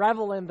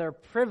revel in their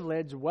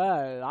privilege,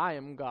 "Well, I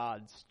am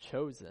God's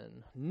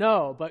chosen."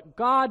 No, but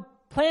God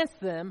plants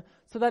them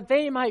so that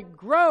they might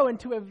grow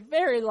into a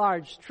very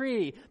large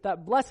tree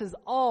that blesses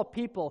all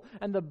people,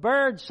 and the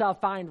birds shall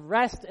find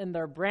rest in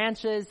their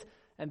branches,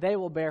 and they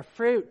will bear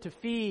fruit to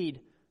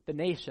feed the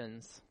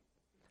nations.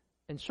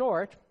 In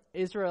short,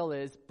 Israel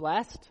is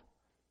blessed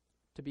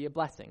to be a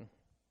blessing.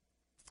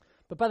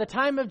 But by the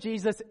time of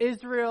Jesus,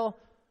 Israel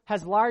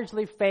has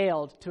largely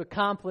failed to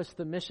accomplish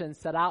the mission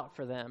set out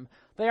for them.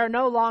 They are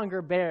no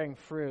longer bearing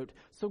fruit.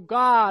 So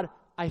God,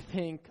 I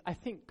think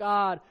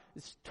God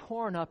is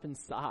torn up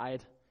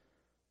inside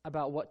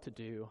about what to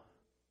do.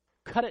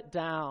 Cut it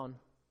down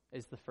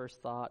is the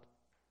first thought.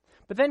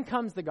 But then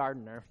comes the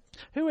gardener.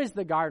 Who is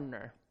the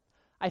gardener?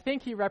 I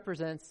think he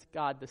represents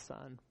God the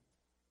Son.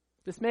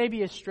 This may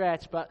be a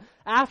stretch, but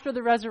after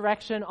the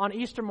resurrection on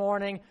Easter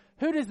morning,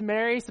 who does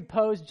Mary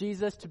suppose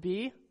Jesus to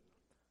be?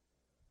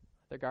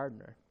 The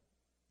gardener.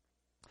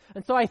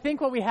 And so I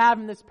think what we have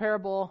in this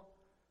parable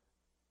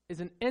is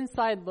an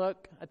inside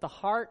look at the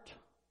heart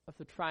of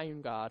the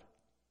triune God.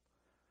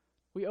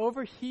 We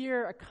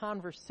overhear a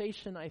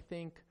conversation, I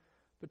think,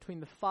 between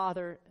the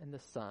Father and the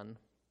Son.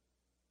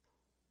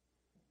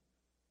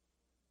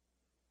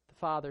 The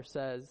Father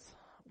says,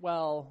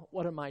 "Well,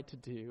 what am I to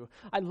do?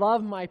 I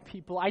love my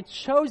people. I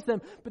chose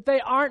them, but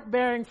they aren't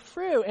bearing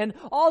fruit. And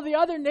all the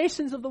other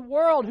nations of the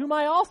world, whom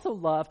I also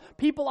love,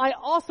 people I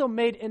also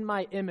made in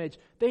my image,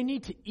 they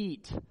need to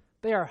eat.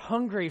 They are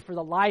hungry for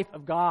the life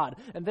of God,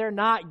 and they're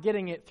not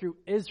getting it through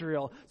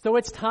Israel. So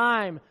it's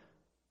time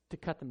to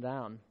cut them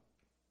down."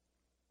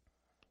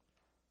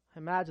 I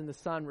imagine the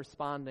Son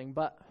responding,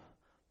 but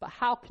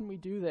how can we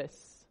do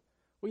this?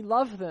 We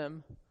love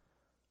them.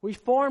 We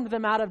formed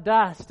them out of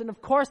dust. And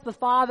of course the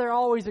Father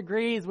always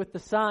agrees with the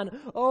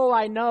Son. "Oh,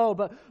 I know,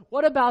 but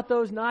what about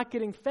those not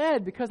getting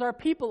fed because our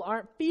people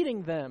aren't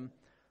feeding them?"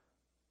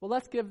 "Well,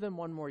 let's give them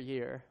 1 more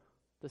year,"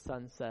 the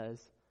Son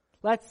says.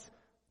 "Let's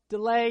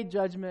delay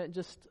judgment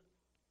just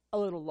a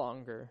little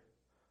longer."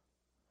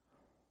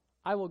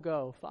 "I will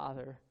go,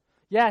 Father.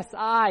 Yes,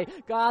 I,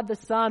 God the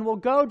Son, will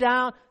go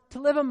down to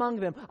live among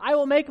them. I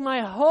will make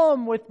my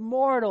home with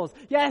mortals.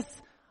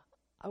 Yes,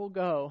 I will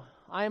go.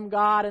 I am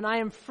God, and I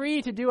am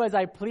free to do as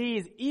I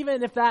please,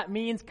 even if that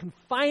means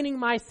confining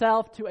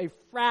myself to a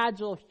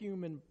fragile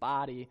human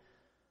body.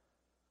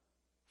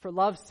 For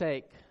love's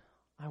sake,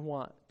 I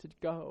want to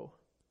go."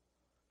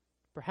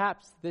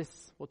 Perhaps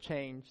this will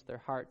change their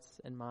hearts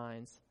and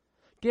minds.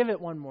 Give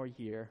it 1 more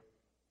year.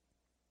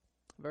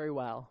 "Very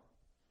well.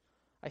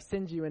 I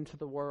send you into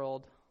the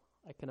world,"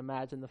 I can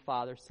imagine the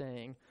Father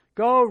saying.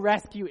 "Go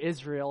rescue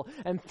Israel,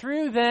 and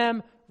through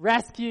them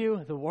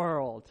rescue the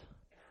world."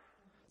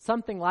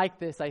 Something like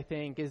this, I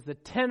think, is the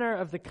tenor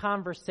of the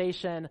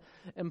conversation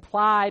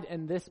implied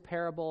in this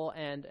parable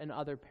and in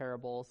other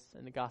parables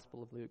in the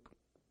Gospel of Luke.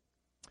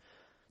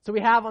 So we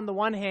have, on the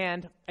one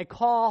hand, a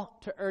call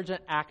to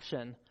urgent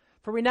action.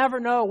 For we never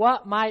know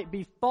what might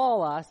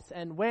befall us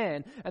and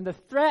when, and the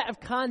threat of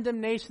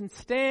condemnation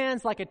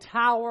stands like a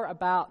tower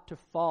about to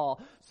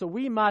fall. So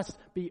we must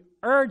be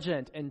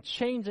urgent in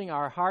changing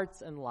our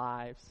hearts and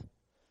lives.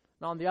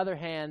 And on the other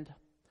hand,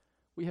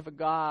 we have a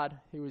God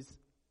who is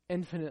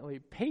infinitely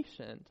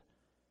patient,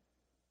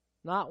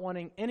 not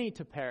wanting any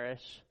to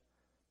perish,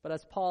 but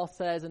as Paul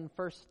says in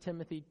 1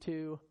 Timothy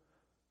 2,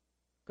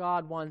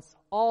 God wants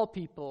all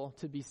people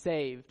to be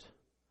saved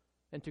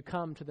and to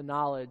come to the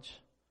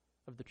knowledge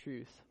of the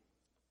truth.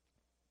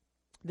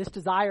 This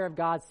desire of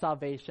God's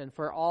salvation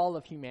for all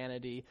of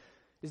humanity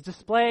is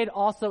displayed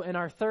also in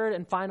our third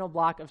and final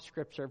block of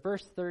Scripture,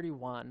 verse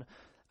 31.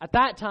 At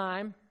that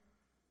time,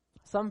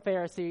 some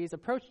Pharisees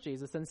approached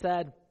Jesus and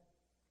said,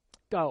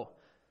 "Go,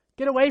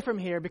 get away from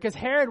here, because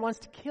Herod wants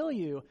to kill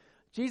you."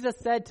 Jesus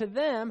said to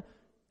them,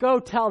 "Go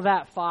tell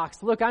that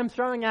fox, look, I'm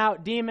throwing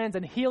out demons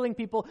and healing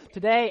people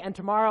today and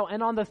tomorrow,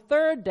 and on the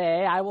 3rd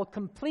day I will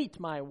complete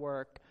my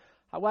work.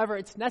 However,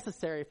 it's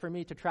necessary for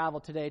me to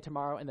travel today,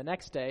 tomorrow, and the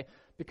next day,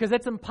 because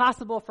it's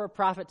impossible for a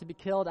prophet to be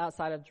killed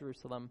outside of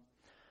Jerusalem.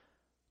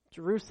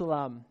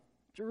 Jerusalem,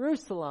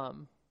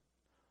 Jerusalem,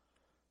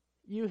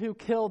 you who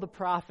kill the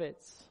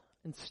prophets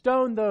and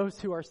stone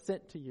those who are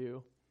sent to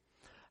you.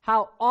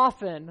 How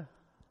often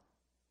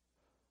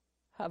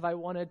have I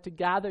wanted to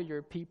gather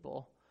your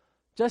people,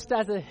 just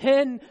as a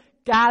hen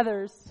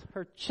gathers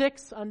her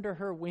chicks under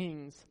her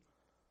wings.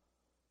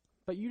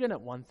 But you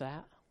didn't want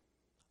that.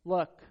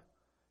 Look,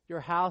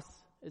 your house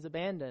is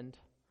abandoned.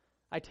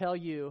 I tell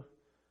you,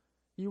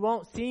 you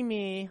won't see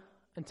me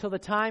until the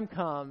time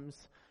comes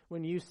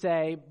when you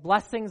say,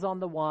 blessings on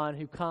the one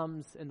who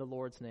comes in the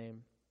Lord's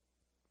name.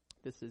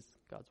 This is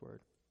God's word.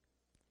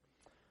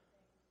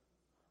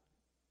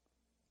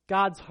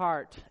 God's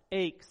heart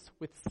aches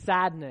with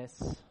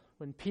sadness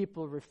when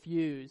people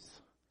refuse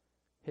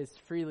his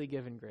freely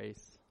given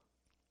grace.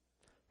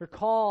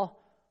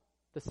 Recall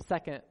the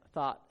second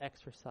thought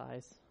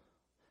exercise.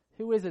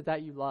 Who is it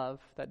that you love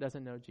that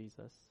doesn't know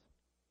Jesus?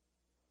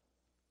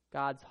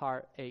 God's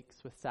heart aches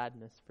with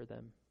sadness for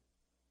them.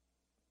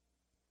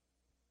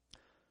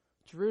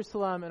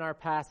 Jerusalem in our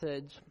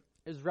passage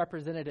is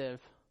representative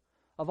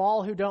of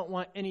all who don't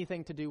want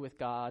anything to do with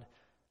God.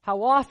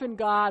 How often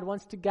God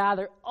wants to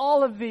gather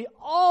all of these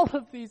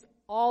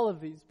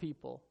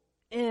people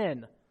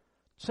in,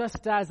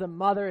 just as a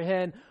mother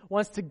hen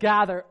wants to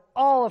gather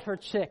all of her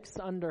chicks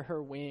under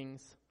her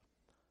wings.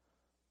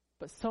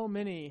 But so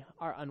many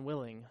are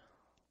unwilling.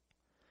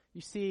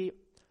 You see,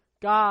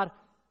 God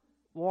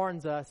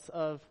warns us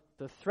of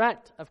the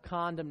threat of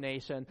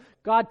condemnation.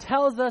 God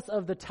tells us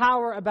of the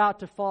tower about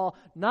to fall,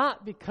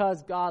 not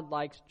because God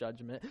likes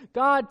judgment.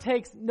 God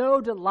takes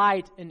no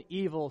delight in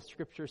evil,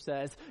 Scripture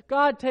says.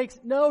 God takes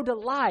no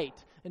delight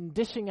in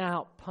dishing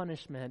out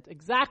punishment.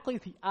 Exactly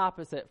the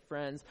opposite,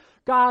 friends.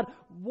 God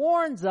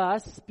warns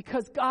us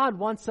because God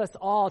wants us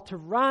all to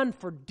run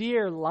for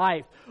dear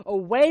life,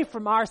 away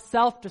from our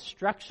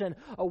self-destruction,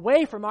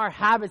 away from our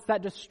habits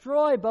that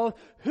destroy both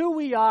who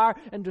we are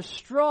and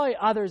destroy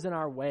others in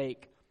our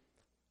wake.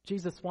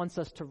 Jesus wants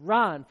us to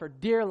run for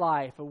dear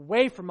life,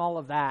 away from all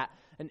of that,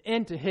 and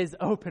into his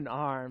open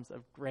arms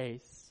of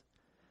grace.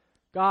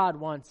 God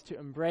wants to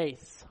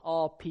embrace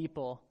all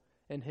people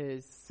in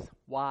his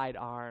wide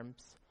arms.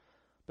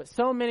 But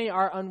so many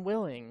are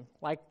unwilling,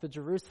 like the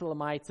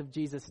Jerusalemites of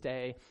Jesus'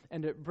 day,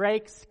 and it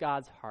breaks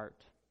God's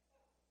heart.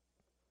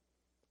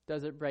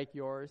 Does it break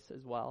yours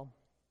as well?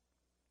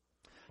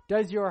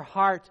 Does your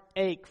heart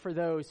ache for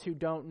those who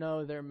don't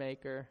know their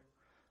Maker,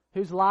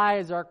 whose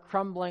lives are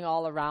crumbling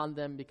all around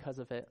them because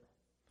of it?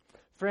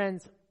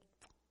 Friends,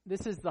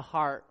 this is the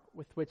heart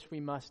with which we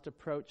must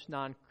approach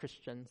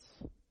non-Christians.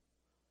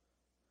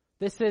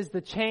 This is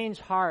the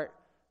changed heart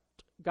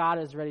God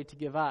is ready to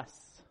give us.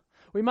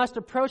 We must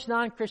approach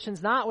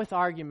non-Christians not with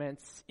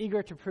arguments,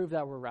 eager to prove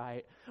that we're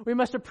right. We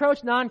must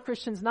approach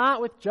non-Christians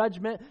not with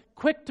judgment,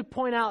 quick to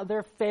point out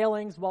their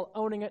failings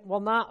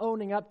while not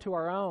owning up to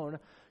our own.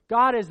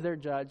 God is their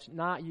judge,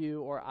 not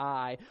you or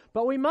I.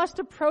 But we must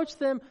approach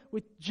them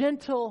with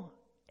gentle,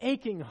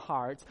 aching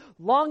hearts,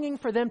 longing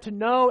for them to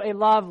know a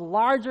love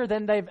larger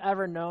than they've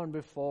ever known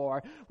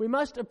before. We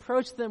must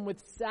approach them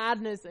with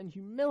sadness and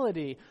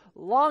humility,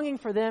 longing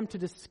for them to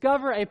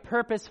discover a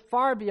purpose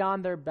far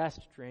beyond their best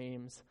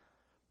dreams.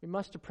 We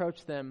must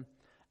approach them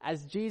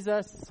as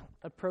Jesus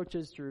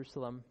approaches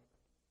Jerusalem.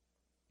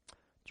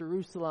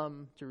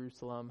 Jerusalem,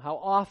 Jerusalem, how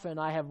often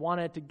I have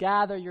wanted to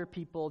gather your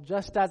people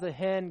just as a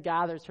hen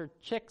gathers her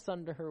chicks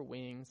under her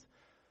wings,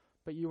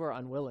 but you are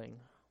unwilling.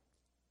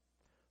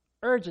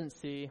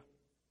 Urgency,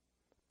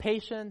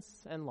 patience,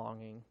 and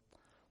longing.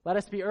 Let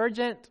us be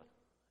urgent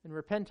in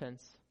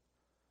repentance.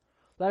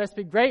 Let us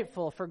be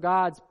grateful for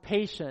God's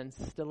patience,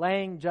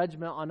 delaying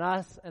judgment on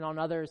us and on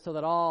others so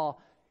that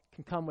all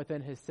can come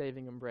within his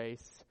saving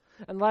embrace.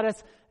 And let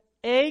us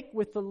ache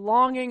with the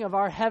longing of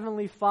our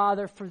Heavenly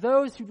Father for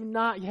those who do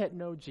not yet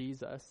know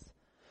Jesus.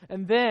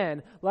 And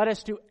then let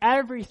us do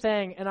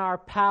everything in our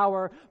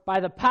power by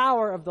the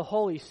power of the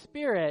Holy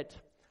Spirit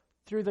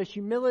through the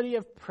humility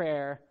of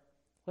prayer.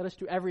 Let us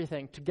do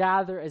everything to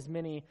gather as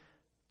many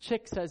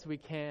chicks as we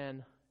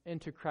can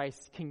into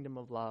Christ's kingdom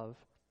of love.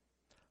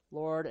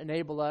 Lord,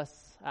 enable us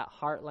at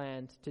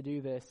Heartland to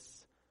do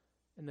this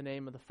in the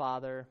name of the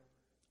Father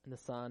and the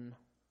Son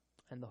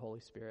and the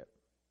Holy Spirit.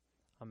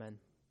 Amen.